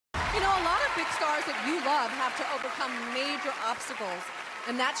stars that you love have to overcome major obstacles.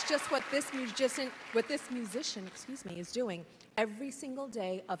 And that's just what this musician, is doing every single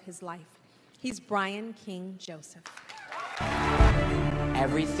day of his life. He's Brian King Joseph.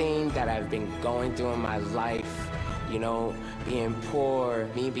 Everything that I've been going through in my life, you know, being poor,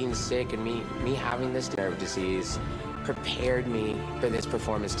 me being sick, and me having this nerve disease, prepared me for this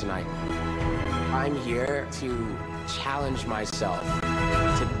performance tonight. I'm here to challenge myself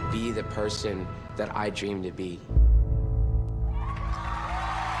to be the person that I dream to be.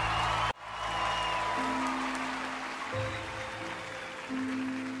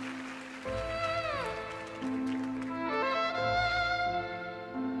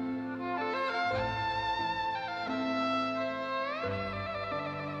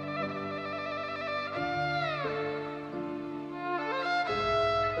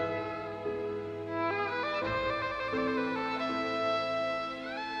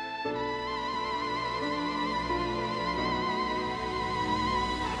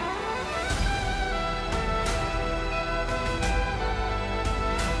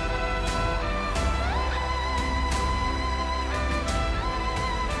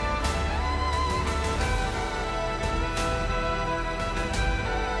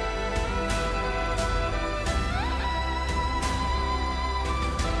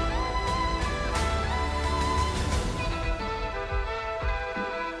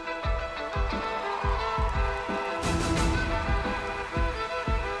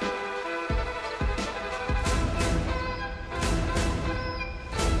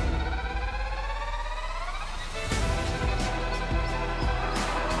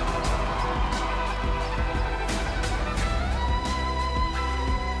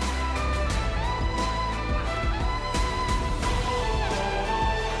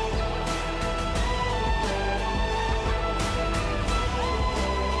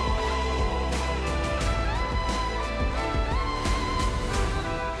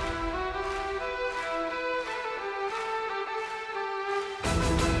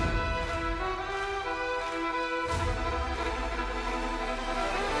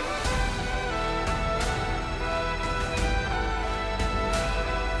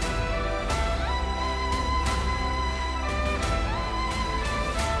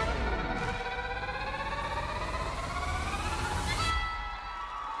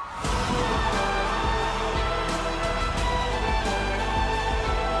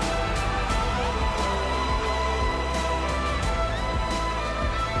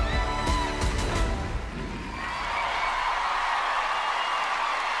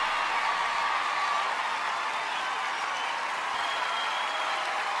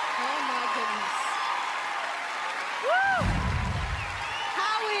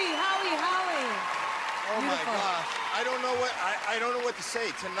 I don't know what to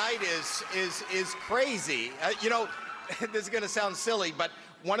say. Tonight is crazy. You know, this is going to sound silly, but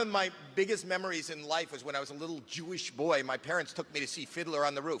one of my biggest memories in life was when I was a little Jewish boy. My parents took me to see Fiddler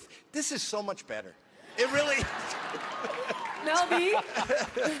on the Roof. This is so much better. It really is. Melby?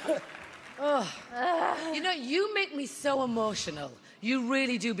 You know, you make me so emotional. You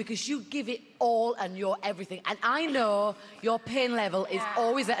really do, because you give it all and your everything. And I know your pain level is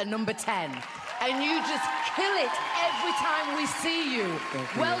always at a number 10. And you just kill it every time we see you.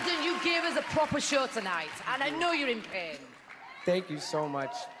 Well done, you gave us a proper show tonight. And I know you're in pain. Thank you so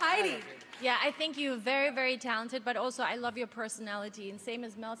much. Heidi. Yeah, I think you're very, very talented, but also I love your personality. And same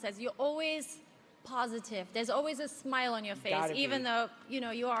as Mel says, you're always positive. There's always a smile on your face, even though, you know,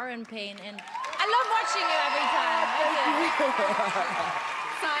 you are in pain. And I love watching you every time.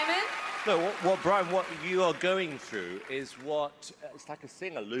 Simon? No, Brian, what you are going through is it's like a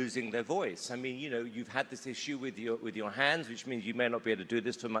singer losing their voice. I mean, you know, you've had this issue with your hands, which means you may not be able to do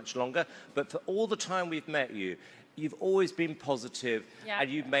this for much longer. But for all the time we've met you, you've always been positive, and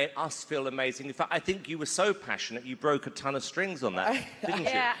you've made us feel amazing. In fact, I think you were so passionate, you broke a ton of strings on that, didn't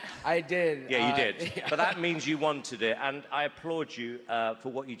you? I did. Yeah, you did. Yeah. But that means you wanted it, and I applaud you for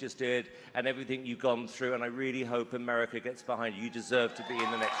what you just did and everything you've gone through, and I really hope America gets behind you. You deserve to be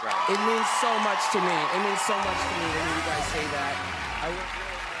in the next round. It means so much to me. It means so much to me when you guys say that.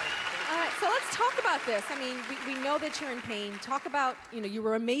 All right, so let's talk about this. I mean, we know that you're in pain. Talk about, you know, you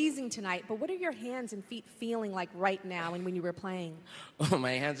were amazing tonight, but what are your hands and feet feeling like right now and when you were playing? Oh,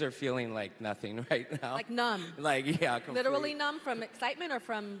 my hands are feeling like nothing right now. Like numb? Like, yeah, completely. Literally numb from excitement or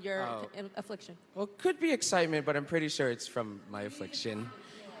from your affliction? Well, it could be excitement, but I'm pretty sure it's from my affliction.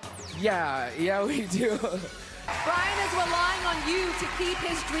 Yeah, we do. Brian is relying on you to keep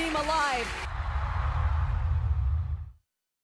his dream alive.